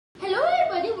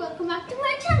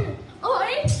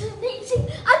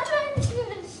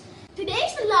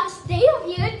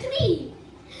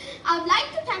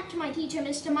teacher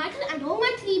Mr. Michael and all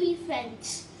my 3B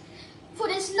friends for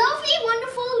this lovely,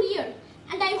 wonderful year.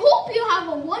 And I hope you have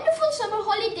a wonderful summer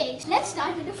holidays. Let's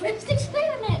start with the first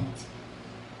experiment.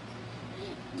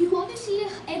 Do you want to see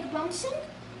the egg bouncing?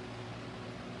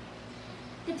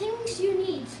 The things you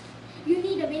need. You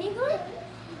need a vinegar,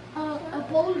 a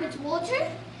bowl with water,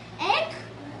 egg,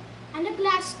 and a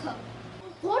glass cup.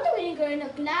 Pour the vinegar in a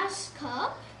glass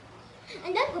cup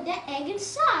and then put the egg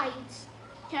inside,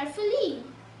 carefully.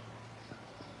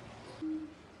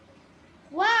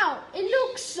 Wow, it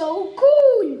looks so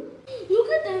cool! Look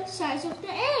at the size of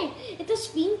the egg. It has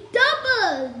been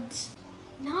doubled.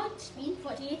 Now it's been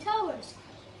 48 hours.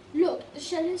 Look, the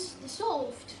shell is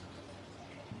dissolved.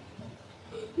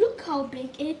 Look how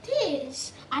big it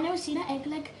is. I never seen an egg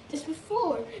like this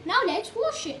before. Now let's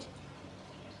wash it.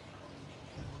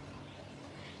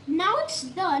 Now it's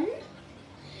done.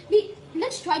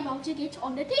 Let's try mounting it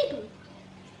on the table.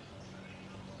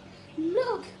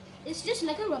 Look, it's just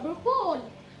like a rubber ball.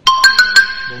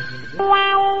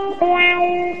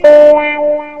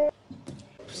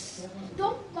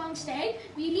 Don't bounce the egg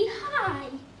really high.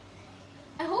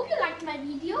 I hope you liked my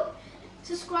video.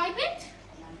 Subscribe it,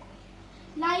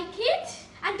 like it,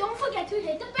 and don't forget to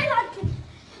hit the bell icon.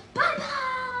 Bye bye.